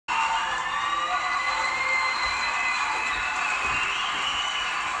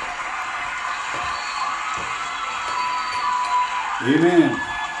Amen.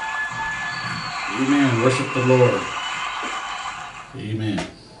 Amen. Worship the Lord. Amen.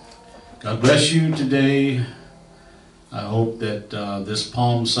 God bless you today. I hope that this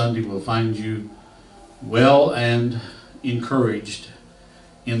Palm Sunday will find you well and encouraged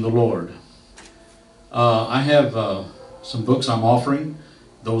in the Lord. I have some books I'm offering.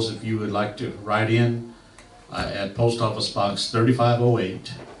 Those of you who would like to write in at Post Office Box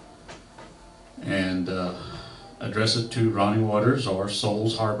 3508 and address it to Ronnie Waters or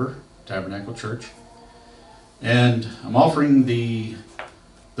Souls Harbor Tabernacle Church. And I'm offering the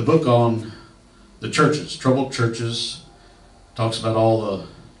book on the churches, troubled churches. Talks about all the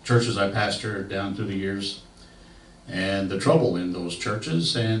churches I pastored down through the years and the trouble in those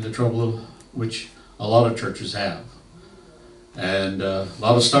churches and the trouble which a lot of churches have. And a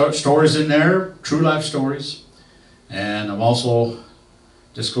lot of stories in there, true life stories. And I'm also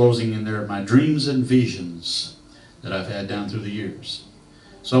disclosing in there my dreams and visions that I've had down through the years.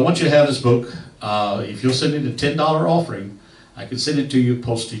 So I want you to have this book. If you'll send it a $10 offering, I can send it to you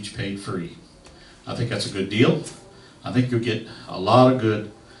postage paid free. I think that's a good deal. I think you'll get a lot of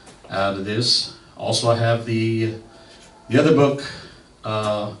good out of this. Also, I have the other book,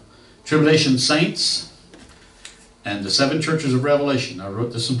 Tribulation Saints and the Seven Churches of Revelation.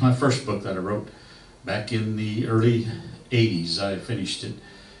 This is my first book that I wrote back in the early 80s. I finished it.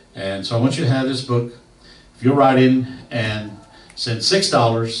 And so I want you to have this book. If you'll write in and send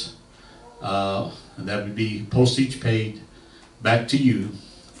 $6, and that would be postage paid back to you.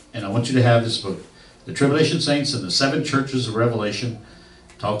 And I want you to have this book. The Tribulation Saints and the Seven Churches of Revelation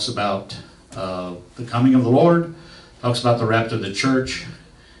talks about the coming of the Lord, talks about the rapture of the church,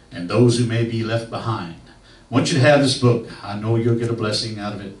 and those who may be left behind. I want you to have this book. I know you'll get a blessing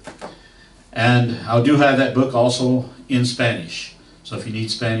out of it. And I do have that book also in Spanish. So if you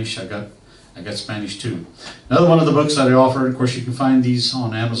need Spanish, I got Spanish too. Another one of the books that I offer, of course you can find these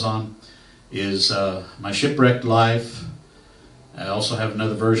on Amazon, is My Shipwrecked Life. I also have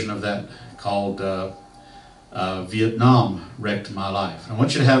another version of that called Vietnam Wrecked My Life. I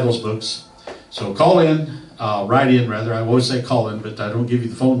want you to have those books. So call in, write in rather. I always say call in, but I don't give you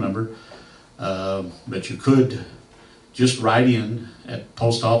the phone number. But you could just write in at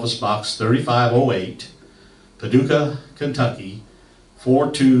Post Office Box 3508, Paducah, Kentucky,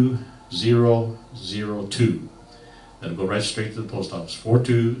 42002. That'll go right straight to the post office,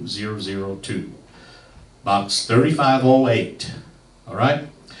 42002. Box 3508. All right?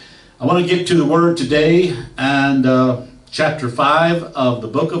 I want to get to the Word today and chapter 5 of the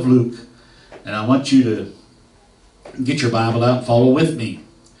book of Luke. And I want you to get your Bible out and follow with me.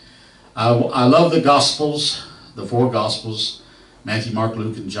 I love the Gospels, the four Gospels, Matthew, Mark,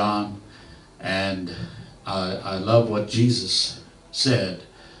 Luke, and John. And I love what Jesus said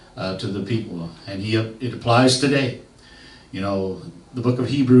to the people. And it applies today. You know, the book of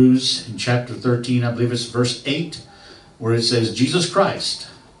Hebrews in chapter 13, I believe it's verse 8, where it says, Jesus Christ,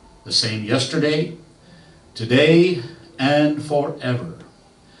 the same yesterday, today, and forever.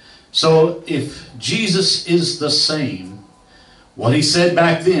 So if Jesus is the same, what he said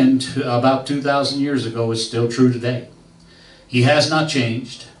back then, about 2,000 years ago, is still true today. He has not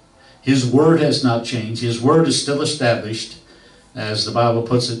changed. His word has not changed. His word is still established, as the Bible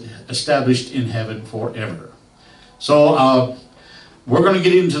puts it, established in heaven forever. So we're going to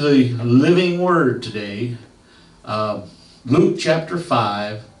get into the living word today. Luke chapter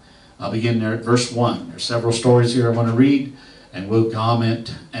 5. I'll begin there at verse 1. There's several stories here I want to read, and we'll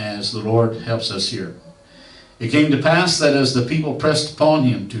comment as the Lord helps us here. It came to pass that as the people pressed upon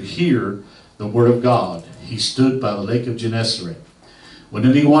him to hear the word of God, he stood by the lake of Gennesaret.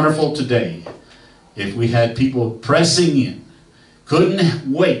 Wouldn't it be wonderful today if we had people pressing in,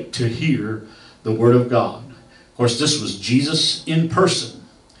 couldn't wait to hear the word of God? Of course, this was Jesus in person.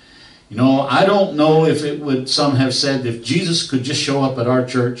 You know, I don't know if it would, some have said, if Jesus could just show up at our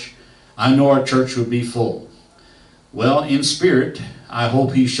church, I know our church would be full. Well, in spirit, I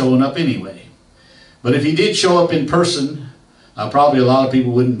hope he's showing up anyway. But if he did show up in person, probably a lot of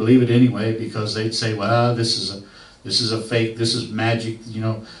people wouldn't believe it anyway, because they'd say, well, this is a fake, this is magic, you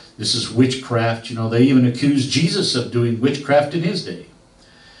know, this is witchcraft. You know, they even accused Jesus of doing witchcraft in his day.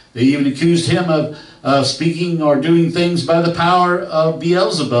 They even accused him of speaking or doing things by the power of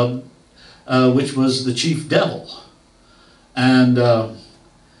Beelzebub, which was the chief devil. And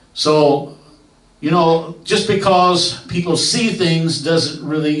so, you know, just because people see things doesn't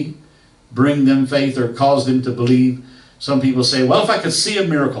really bring them faith or cause them to believe. Some people say, well, if I could see a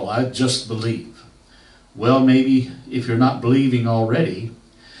miracle, I'd just believe. Well, maybe if you're not believing already,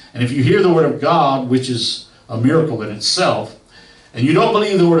 and if you hear the word of God, which is a miracle in itself, and you don't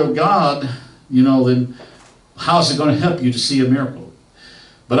believe the word of God, you know, then how's it going to help you to see a miracle?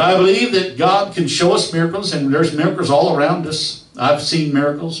 But I believe that God can show us miracles, and there's miracles all around us. I've seen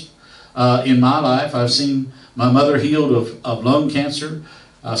miracles in my life. I've seen my mother healed of lung cancer.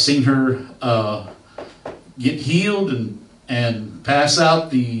 I've seen her get healed and pass out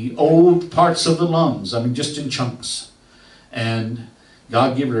the old parts of the lungs. I mean, just in chunks. And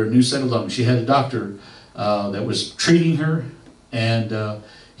God gave her a new set of lungs. She had a doctor that was treating her, and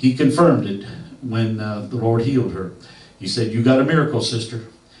he confirmed it when the Lord healed her. He said, "You got a miracle, sister."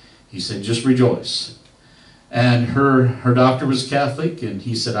 He said, "Just rejoice." And her doctor was Catholic, and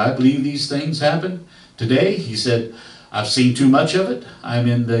he said, "I believe these things happen today." He said, "I've seen too much of it. I'm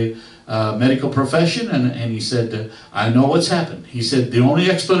in the medical profession," and he said, "I know what's happened." He said, "The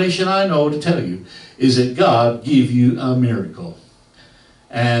only explanation I know to tell you is that God gave you a miracle."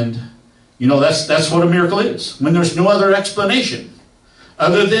 And you know, that's what a miracle is, when there's no other explanation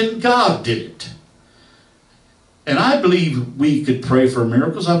other than God did it. And I believe we could pray for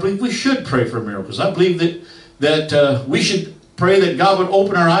miracles. I believe we should pray for miracles. I believe that we should pray that God would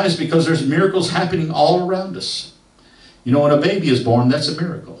open our eyes, because there's miracles happening all around us. You know, when a baby is born, that's a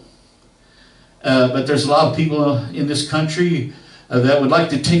miracle. But there's a lot of people in this country that would like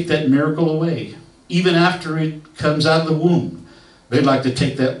to take that miracle away. Even after it comes out of the womb, they'd like to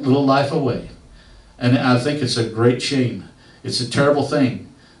take that little life away. And I think it's a great shame. It's a terrible thing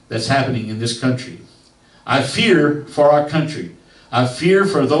that's happening in this country. I fear for our country. I fear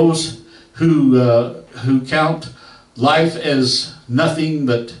for those who count life as nothing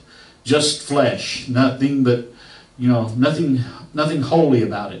but just flesh, nothing but, you know, nothing holy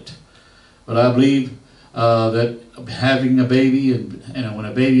about it. But I believe that having a baby and when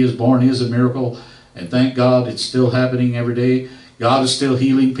a baby is born is a miracle, and thank God it's still happening every day. God is still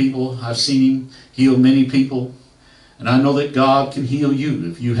healing people. I've seen Him heal many people, and I know that God can heal you.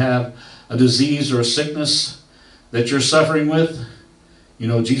 If you have a disease or a sickness that you're suffering with, you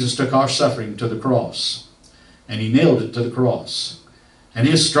know, Jesus took our suffering to the cross, and He nailed it to the cross. And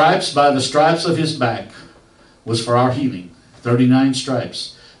His stripes, by the stripes of His back, was for our healing. 39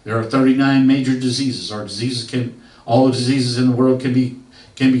 stripes. There are 39 major diseases. All the diseases in the world can be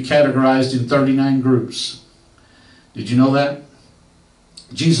categorized in 39 groups. Did you know that?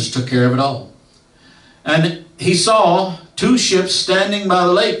 Jesus took care of it all. And He saw 2 ships standing by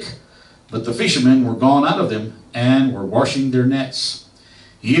the lake, but the fishermen were gone out of them and were washing their nets.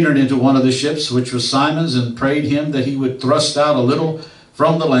 He entered into one of the ships, which was Simon's, and prayed him that he would thrust out a little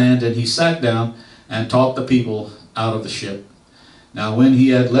from the land, and he sat down and taught the people out of the ship. Now when he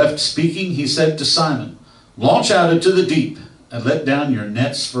had left speaking, he said to Simon, "Launch out into the deep, and let down your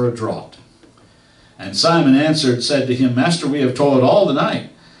nets for a draught." And Simon answered, said to him, "Master, we have toiled all the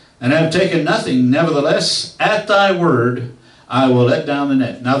night, and have taken nothing. Nevertheless, at thy word, I will let down the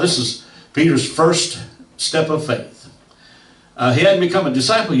net." Now this is Peter's first step of faith. He hadn't become a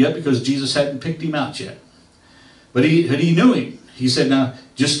disciple yet, because Jesus hadn't picked him out yet. But he knew him. He said, "Now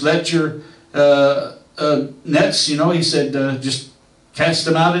just let your nets," you know, he said, just cast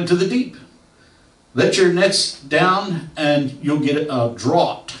them out into the deep. Let your nets down and you'll get a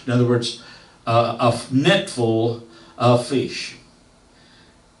draught. In other words, a net full of fish.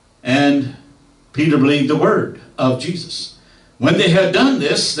 And Peter believed the word of Jesus. When they had done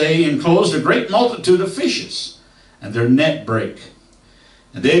this, they enclosed a great multitude of fishes, and their net brake.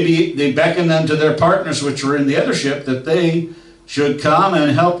 And they beckoned unto their partners which were in the other ship, that they should come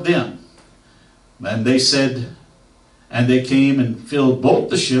and help them. And they said, and they came and filled both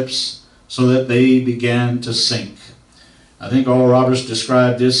the ships, so that they began to sink. I think Oral Roberts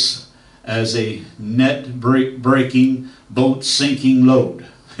described this as a net breaking, boat sinking load.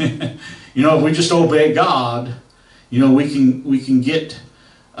 You know, if we just obey God, you know, we can get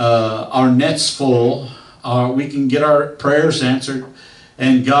our nets full, we can get our prayers answered,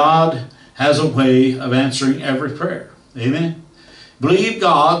 and God has a way of answering every prayer. Amen. Believe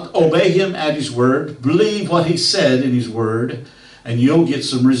God, obey Him at His word, believe what He said in His word, and you'll get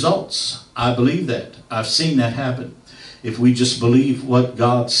some results. I believe that. I've seen that happen. If we just believe what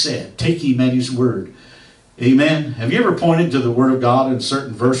God said, take Him at His word. Amen. Have you ever pointed to the Word of God in a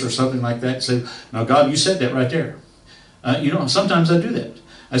certain verse or something like that and say, "Now God, you said that right there"? You know, sometimes I do that.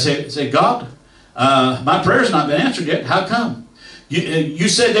 I say, "God, my prayer's not been answered yet. How come? You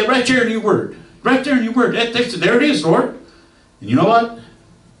said that right there in your word. Right there in your word. There it is, Lord." And you know what?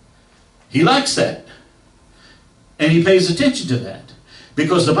 He likes that. And He pays attention to that.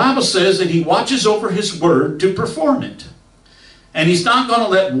 Because the Bible says that He watches over His word to perform it. And He's not going to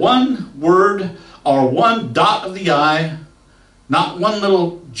let one word or one dot of the I, not one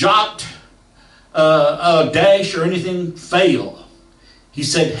little jot, a dash or anything fail. He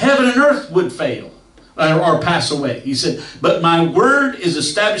said heaven and earth would fail. or pass away. He said, but my word is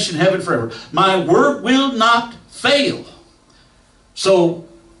established in heaven forever. My word will not fail. So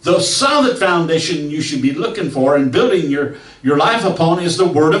the solid foundation you should be looking for and building your life upon is the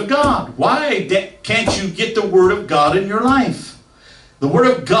Word of God. Why can't you get the Word of God in your life? The Word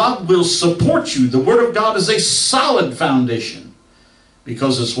of God will support you. The Word of God is a solid foundation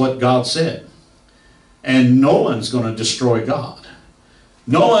because it's what God said. And no one's going to destroy God.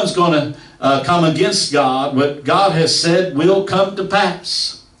 No one's going to come against God. What God has said will come to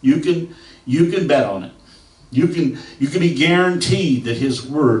pass. You can bet on it. You can be guaranteed that His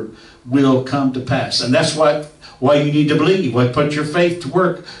Word will come to pass. And that's why you need to believe. Why put your faith to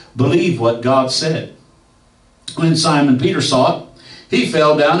work. Believe what God said. When Simon Peter saw it, he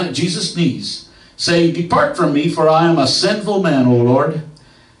fell down at Jesus' knees, saying, depart from me, for I am a sinful man, O Lord.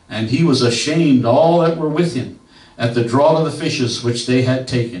 And he was ashamed, all that were with him, at the draught of the fishes which they had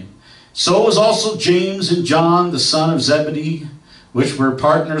taken. So was also James and John, the son of Zebedee, which were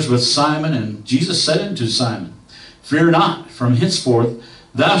partners with Simon. And Jesus said unto Simon, fear not, from henceforth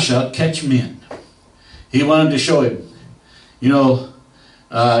thou shalt catch men. He wanted to show him, you know,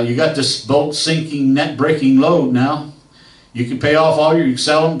 you got this boat sinking, net breaking load now. You can pay off all you can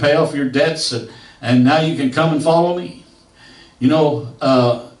sell them, pay off your debts, and now you can come and follow me. You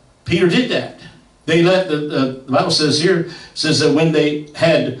know, Peter did that. They let the Bible says here, says that when they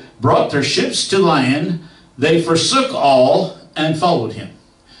had brought their ships to land, they forsook all and followed him.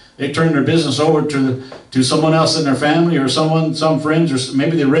 They turned their business over to someone else in their family, or some friends, or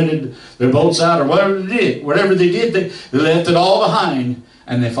maybe they rented their boats out, or whatever they did. Whatever they did, they left it all behind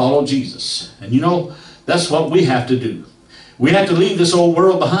and they followed Jesus. And you know, that's what we have to do. We have to leave this old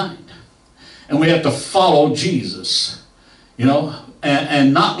world behind, and we have to follow Jesus, you know,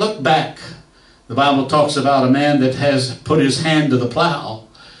 and not look back. The Bible talks about a man that has put his hand to the plow,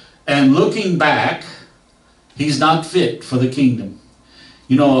 and looking back, he's not fit for the kingdom.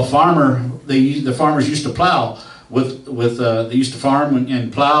 You know, a farmer, the farmers used to plow they used to farm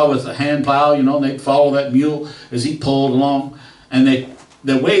and plow with a hand plow, you know, and they'd follow that mule as he pulled along. And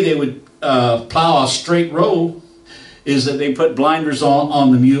the way they would plow a straight row is that they put blinders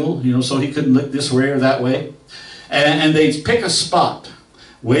on the mule, you know, so he couldn't look this way or that way. And they'd pick a spot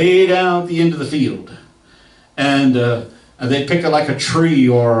way down at the end of the field. And they'd pick like a tree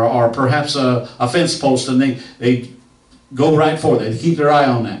or perhaps a fence post, and they'd go right for it. They'd keep their eye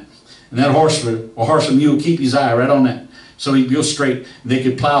on that. And that horse and mule keep his eye right on that. So he'd go straight, and they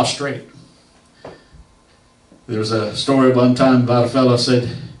could plow straight. There was a story one time about a fellow said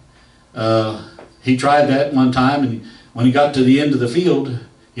he tried that one time, and when he got to the end of the field,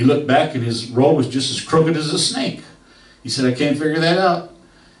 he looked back and his row was just as crooked as a snake. He said, I can't figure that out.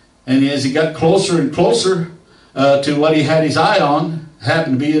 And as he got closer and closer to what he had his eye on,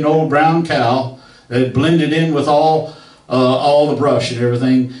 happened to be an old brown cow that had blended in with all the brush and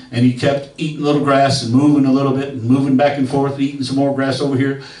everything, and he kept eating little grass and moving a little bit and moving back and forth, eating some more grass over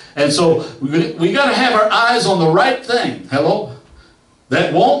here. And so we got to have our eyes on the right thing. Hello?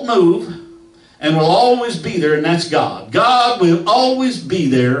 That won't move and will always be there, and that's God. God will always be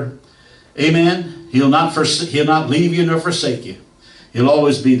there. Amen. He'll not leave you nor forsake you. He'll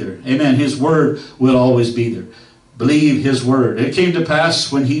always be there. Amen. His word will always be there. Believe His word. It came to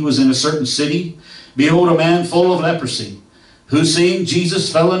pass when he was in a certain city, behold, a man full of leprosy, who seeing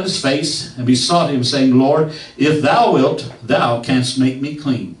Jesus fell on his face and besought him, saying, Lord, if thou wilt, thou canst make me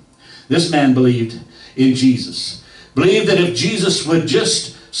clean. This man believed in Jesus. Believed that if Jesus would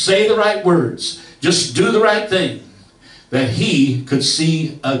just say the right words, just do the right thing, that he could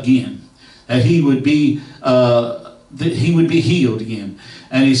see again, that he would be healed again.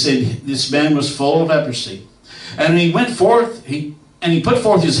 And he said this man was full of leprosy. And he went forth, and he put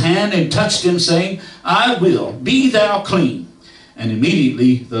forth his hand and touched him, saying, I will, be thou clean. And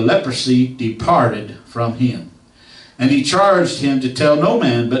immediately the leprosy departed from him. And he charged him to tell no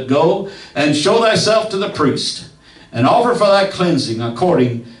man, but go and show thyself to the priest, and offer for thy cleansing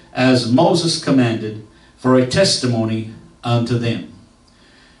according as Moses commanded, for a testimony unto them.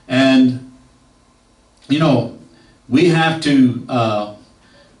 And, you know, we have to,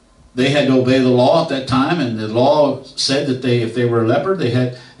 they had to obey the law at that time, and the law said that if they were a leper,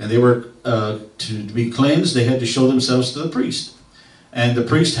 to be cleansed, they had to show themselves to the priest. And the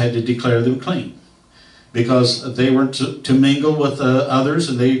priest had to declare them clean, because they were to mingle with others,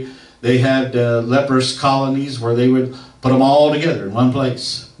 and they had leprous colonies where they would put them all together in one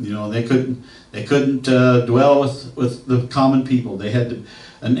place. You know, they couldn't dwell with the common people. They had to,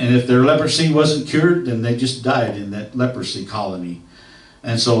 and if their leprosy wasn't cured, then they just died in that leprosy colony.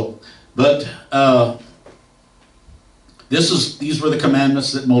 And so, but these were the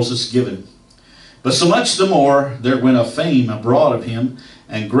commandments that Moses given. But so much the more there went a fame abroad of him,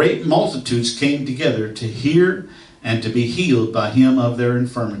 and great multitudes came together to hear and to be healed by him of their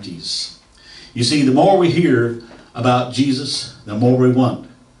infirmities. You see, the more we hear about Jesus, the more we want.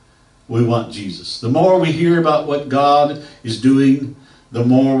 We want Jesus. The more we hear about what God is doing, the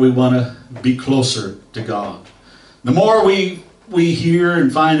more we want to be closer to God. The more we hear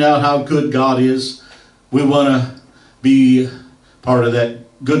and find out how good God is, we want to be part of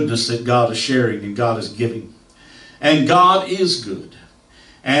that goodness that God is sharing and God is giving. And God is good.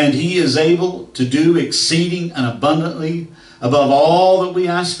 And He is able to do exceeding and abundantly above all that we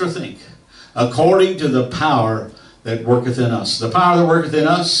ask or think, according to the power that worketh in us. The power that worketh in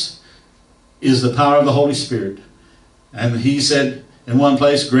us is the power of the Holy Spirit. And He said in one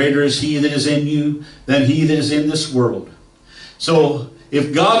place, greater is He that is in you than he that is in this world. So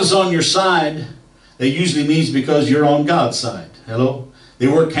if God is on your side, that usually means because you're on God's side. Hello? They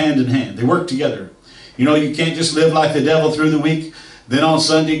work hand in hand. They work together. You know, you can't just live like the devil through the week, then on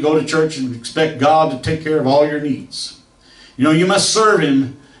Sunday go to church and expect God to take care of all your needs. You know, you must serve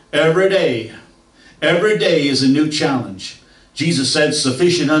Him every day. Every day is a new challenge. Jesus said,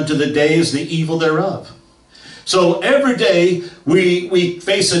 sufficient unto the day is the evil thereof. So every day we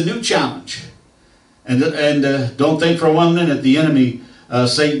face a new challenge. And don't think for 1 minute the enemy,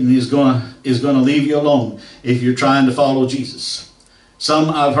 Satan, is going to leave you alone if you're trying to follow Jesus.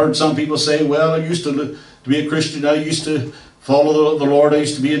 I've heard some people say, well, I used to be a Christian. I used to follow the Lord. I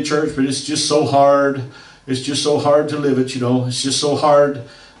used to be in church, but it's just so hard. It's just so hard to live it, you know. It's just so hard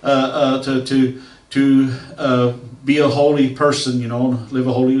to be a holy person, you know, live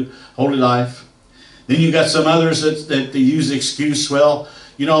a holy life. Then you got some others that they use the excuse, well,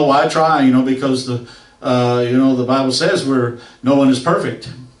 you know, why try? You know, because the Bible says no one is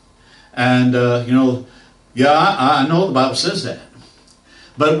perfect, and you know, yeah, I know the Bible says that.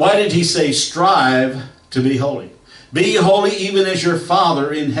 But why did He say strive to be holy? Be holy even as your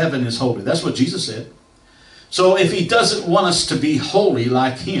Father in heaven is holy. That's what Jesus said. So if He doesn't want us to be holy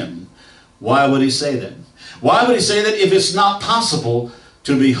like Him, why would He say that? Why would He say that if it's not possible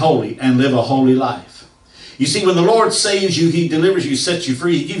to be holy and live a holy life? You see, when the Lord saves you, He delivers you, sets you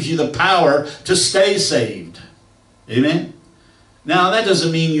free. He gives you the power to stay saved. Amen? Now, that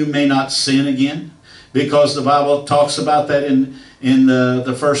doesn't mean you may not sin again, because the Bible talks about that in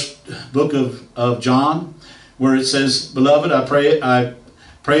the first book of John, where it says, beloved, I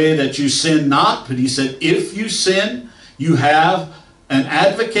pray that you sin not. But He said, if you sin, you have an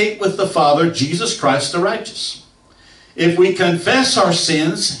advocate with the Father, Jesus Christ the righteous. If we confess our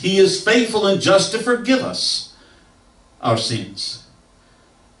sins, He is faithful and just to forgive us our sins.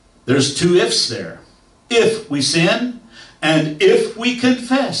 There's two ifs there. If we sin and if we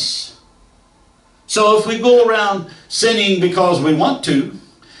confess. So if we go around sinning because we want to,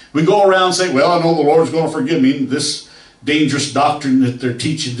 we go around saying, well, I know the Lord's going to forgive me. This dangerous doctrine that they're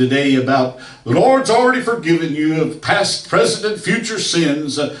teaching today about the Lord's already forgiven you of past, present, and future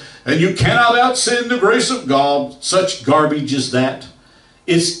sins, and you cannot out-sin the grace of God. Such garbage as that.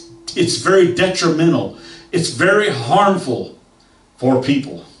 It's very detrimental. It's very harmful for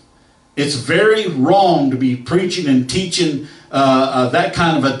people. It's very wrong to be preaching and teaching that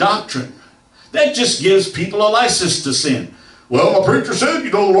kind of a doctrine. That just gives people a license to sin. Well, my preacher said,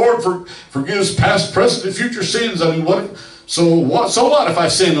 you know, the Lord forgives past, present, and future sins. I mean, so what if I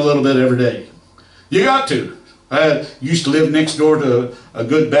sin a little bit every day? You got to. I used to live next door to a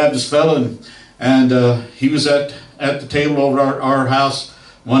good Baptist fellow, and he was at the table over our house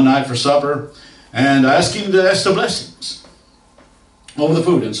one night for supper, and I asked him to ask the blessings over the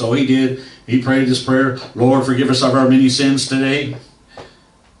food. And so he did. He prayed this prayer, Lord, forgive us of our many sins today.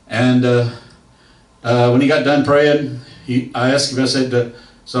 And when he got done praying, I asked him, I said,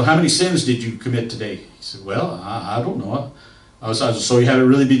 so how many sins did you commit today? He said, well, I don't know. I said, so you haven't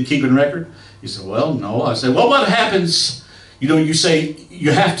really been keeping record? He said, well, no. I said, well, what happens? You know, you say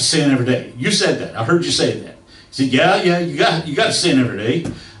you have to sin every day. You said that. I heard you say that. He said, yeah, you got to sin every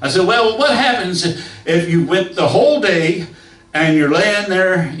day. I said, well, what happens if you went the whole day and you're laying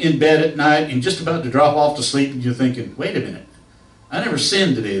there in bed at night and just about to drop off to sleep and you're thinking, wait a minute, I never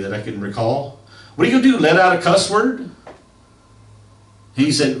sinned today that I can recall. What are you going to do, let out a cuss word? And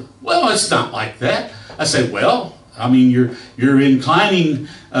he said, well, it's not like that. I said, well, I mean, you're inclining,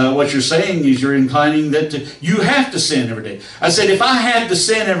 what you're saying is you're inclining that you have to sin every day. I said, if I had to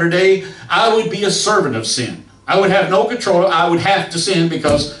sin every day, I would be a servant of sin. I would have no control. I would have to sin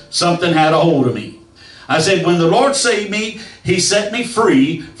because something had a hold of me. I said, when the Lord saved me, He set me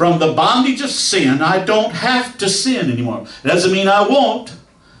free from the bondage of sin. I don't have to sin anymore. Doesn't mean I won't.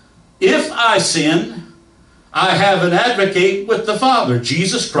 If I sin, I have an advocate with the Father,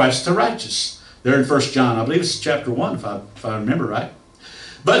 Jesus Christ the righteous. There in 1 John, I believe it's chapter 1, if I remember right.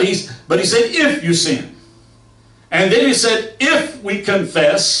 But he said, if you sin. And then he said, if we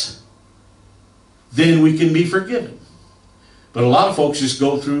confess, then we can be forgiven. But a lot of folks just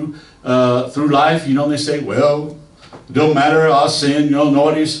go through life, you know, and they say, well, it don't matter, I'll sin, you know,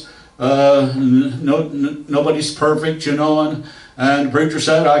 nobody's perfect, you know, and the preacher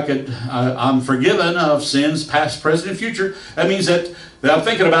said I'm forgiven of sins past, present, and future. That means that I'm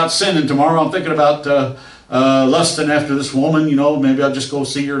thinking about sinning tomorrow. I'm thinking about lusting after this woman, you know, maybe I'll just go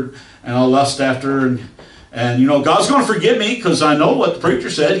see her and I'll lust after her, and you know, God's going to forgive me because I know what the preacher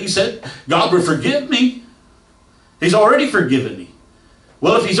said. He said God will forgive me. He's already forgiven me.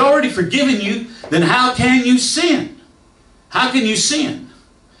 Well, if He's already forgiven you, then how can you sin? How can you sin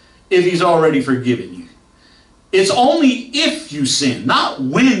if He's already forgiven you? It's only if you sin, not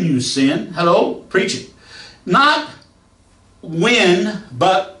when you sin. Hello? Preach it. Not when,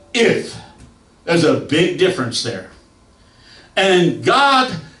 but if. There's a big difference there. And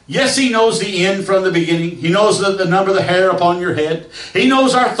God, yes, He knows the end from the beginning. He knows the number of the hair upon your head. He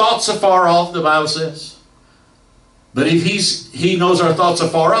knows our thoughts afar off, the Bible says. But if He knows our thoughts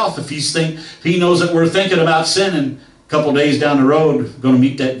afar off, if He knows that we're thinking about sinning a couple days down the road, going to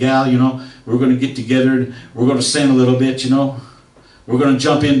meet that gal, you know, we're going to get together and we're going to sin a little bit, you know. We're going to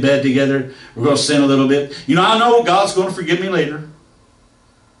jump in bed together. We're going to sin a little bit. You know, I know God's going to forgive me later.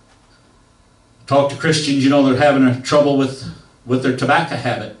 Talk to Christians, you know, they're having trouble with their tobacco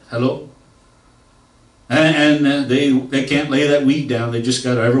habit. Hello? And they can't lay that weed down. They just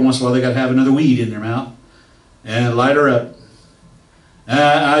got to, every once in a while, they got to have another weed in their mouth and light her up.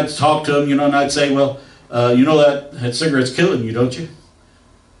 I'd talk to them, you know, and I'd say, well, you know that cigarette's killing you, don't you?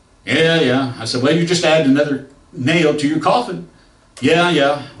 Yeah. I said, well, you just added another nail to your coffin.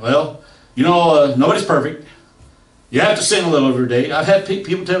 Yeah. Well, you know, nobody's perfect. You have to sin a little every day. I've had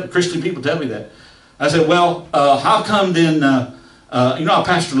Christian people tell me that. I said, well, how come then, you know, I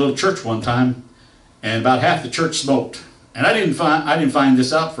pastored a little church one time, and about half the church smoked. And I didn't find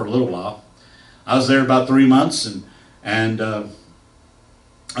this out for a little while. I was there about 3 months, and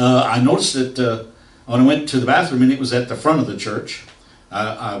I noticed that when I went to the bathroom, and it was at the front of the church.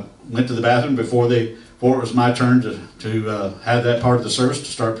 I went to the bathroom before it was my turn to have that part of the service to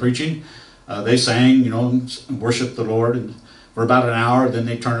start preaching. They sang, you know, and worshiped the Lord, and for about an hour, then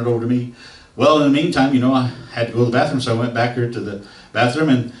they turned it over to me. Well, in the meantime, you know, I had to go to the bathroom, so I went back here to the bathroom,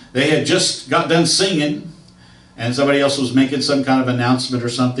 and they had just got done singing, and somebody else was making some kind of announcement or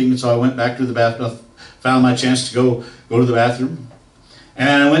something, and so I went back to the bathroom, found my chance to go to the bathroom.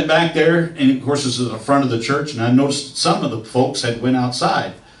 And I went back there, and of course this is the front of the church, and I noticed some of the folks had went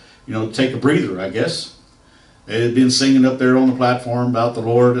outside, you know, to take a breather, I guess. They had been singing up there on the platform about the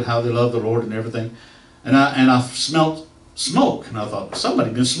Lord and how they love the Lord and everything. And I smelled smoke, and I thought, somebody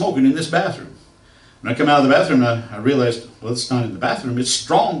had been smoking in this bathroom. When I come out of the bathroom, I realized, well, it's not in the bathroom, it's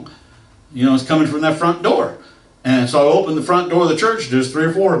strong. You know, it's coming from that front door. And so I opened the front door of the church. There's 3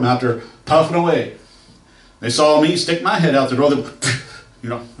 or 4 of them out there puffing away. They saw me stick my head out the door. They, you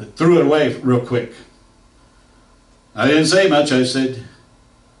know, they threw it away real quick. I didn't say much. I said,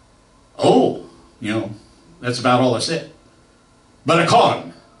 oh, you know, that's about all I said. But I caught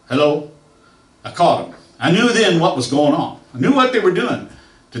him. Hello? I caught him. I knew then what was going on. I knew what they were doing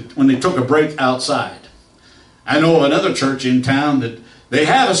when they took a break outside. I know of another church in town that they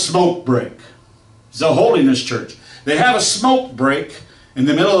have a smoke break. It's a holiness church. They have a smoke break in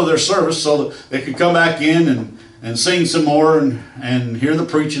the middle of their service so that they could come back in and sing some more and hear the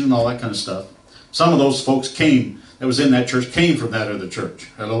preaching and all that kind of stuff. Some of those folks that was in that church came from that other church.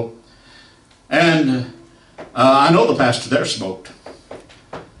 Hello? And I know the pastor there smoked.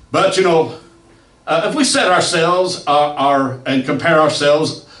 But, you know, if we set ourselves and compare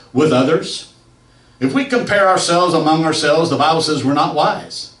ourselves with others, if we compare ourselves among ourselves, the Bible says we're not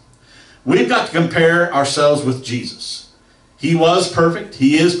wise. We've got to compare ourselves with Jesus. He was perfect.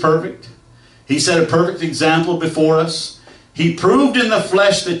 He is perfect. He set a perfect example before us. He proved in the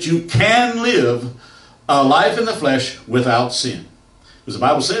flesh that you can live a life in the flesh without sin. Because the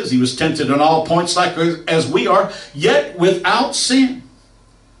Bible says he was tempted on all points like as we are, yet without sin.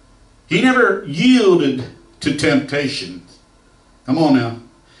 He never yielded to temptation. Come on now.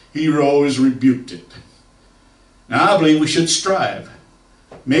 He always rebuked it. Now I believe we should strive.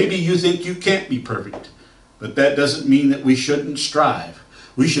 Maybe you think you can't be perfect, but that doesn't mean that we shouldn't strive.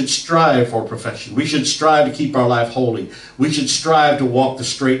 We should strive for perfection. We should strive to keep our life holy. We should strive to walk the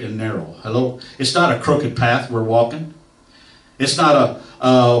straight and narrow. Hello? It's not a crooked path we're walking. It's not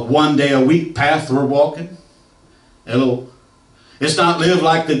a one day a week path we're walking. Hello? It's not live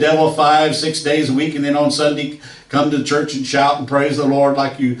like the devil 5, 6 days a week and then on Sunday come to church and shout and praise the Lord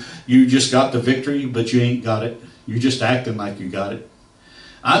like you just got the victory, but you ain't got it. You're just acting like you got it.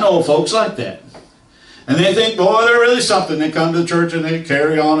 I know folks like that. And they think, boy, they're really something. They come to the church and they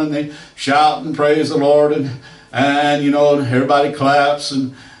carry on and they shout and praise the Lord. And you know, everybody claps.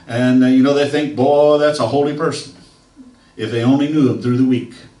 And you know, they think, boy, that's a holy person. If they only knew him through the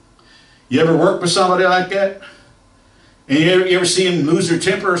week. You ever work with somebody like that? And you ever see them lose their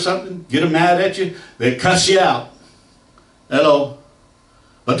temper or something? Get them mad at you? They cuss you out. Hello.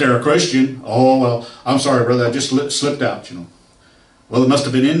 But they're a Christian. Oh, well, I'm sorry, brother. I just slipped out, you know. Well, it must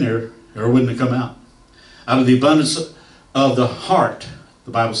have been in there or it wouldn't have come out. Out of the abundance of the heart,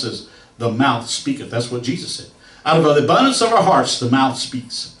 the Bible says, the mouth speaketh. That's what Jesus said. Out of the abundance of our hearts, the mouth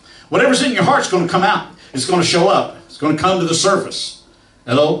speaks. Whatever's in your heart's going to come out. It's going to show up. It's going to come to the surface.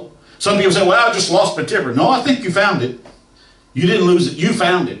 Hello? Some people say, well, I just lost my temper. No, I think you found it. You didn't lose it. You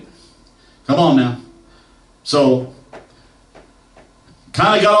found it. Come on now. So,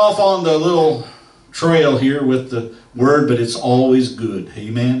 kind of got off on the little trail here with the word, but it's always good.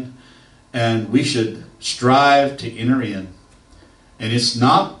 Amen? And we should strive to enter in. And it's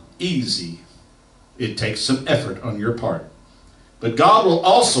not easy. It takes some effort on your part. But God will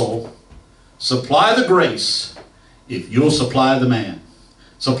also supply the grace if you'll supply the man.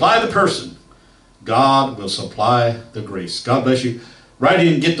 Supply the person. God will supply the grace. God bless you. Write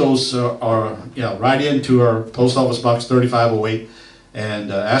in, get those, write into our Post Office Box 3508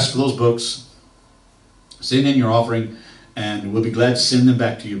 and ask for those books. Send in your offering and we'll be glad to send them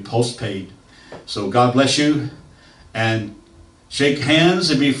back to you post-paid. So God bless you, and shake hands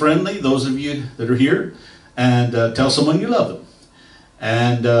and be friendly, those of you that are here, and tell someone you love them.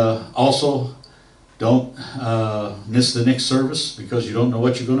 And also, don't miss the next service because you don't know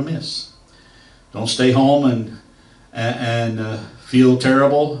what you're going to miss. Don't stay home and feel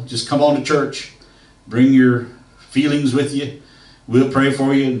terrible. Just come on to church. Bring your feelings with you. We'll pray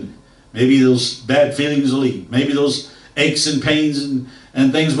for you, and maybe those bad feelings will leave. Maybe those aches and pains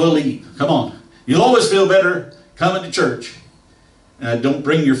and things will leave. Come on. You'll always feel better coming to church. Don't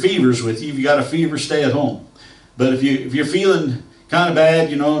bring your fevers with you. If you got a fever, stay at home. But if you're feeling kind of bad,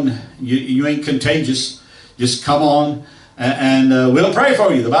 you know, and you ain't contagious, just come on and we'll pray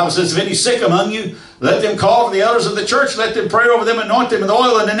for you. The Bible says, if any sick among you, let them call for the elders of the church, let them pray over them, anoint them with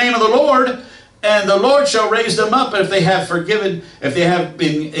oil in the name of the Lord, and the Lord shall raise them up. And if they have forgiven, if they have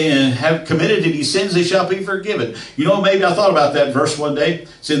been have committed any sins, they shall be forgiven. You know, maybe I thought about that verse one day.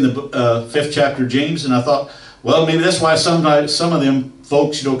 It's in the 5th chapter of James, and I thought, well, maybe that's why some of them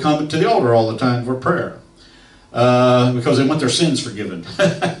folks, you know, come to the altar all the time for prayer. Because they want their sins forgiven.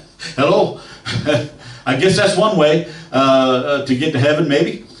 Hello? I guess that's one way to get to heaven,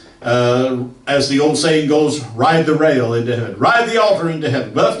 maybe. As the old saying goes, ride the rail into heaven. Ride the altar into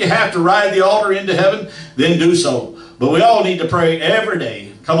heaven. Well, if you have to ride the altar into heaven, then do so. But we all need to pray every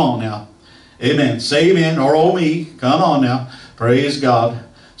day. Come on now. Amen. Say amen, or oh me. Come on now. Praise God.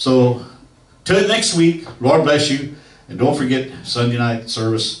 So, till next week, Lord bless you. And don't forget Sunday night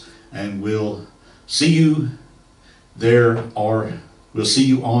service. And we'll see you there, or we'll see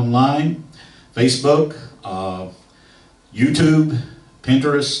you online. Facebook, YouTube,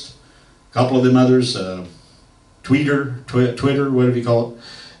 Pinterest, a couple of them others, Twitter, whatever you call it.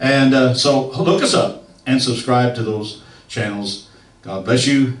 And so look us up and subscribe to those channels. God bless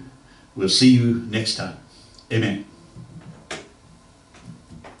you. We'll see you next time. Amen.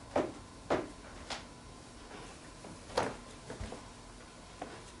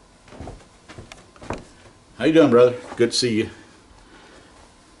 How you doing, brother? Good to see you.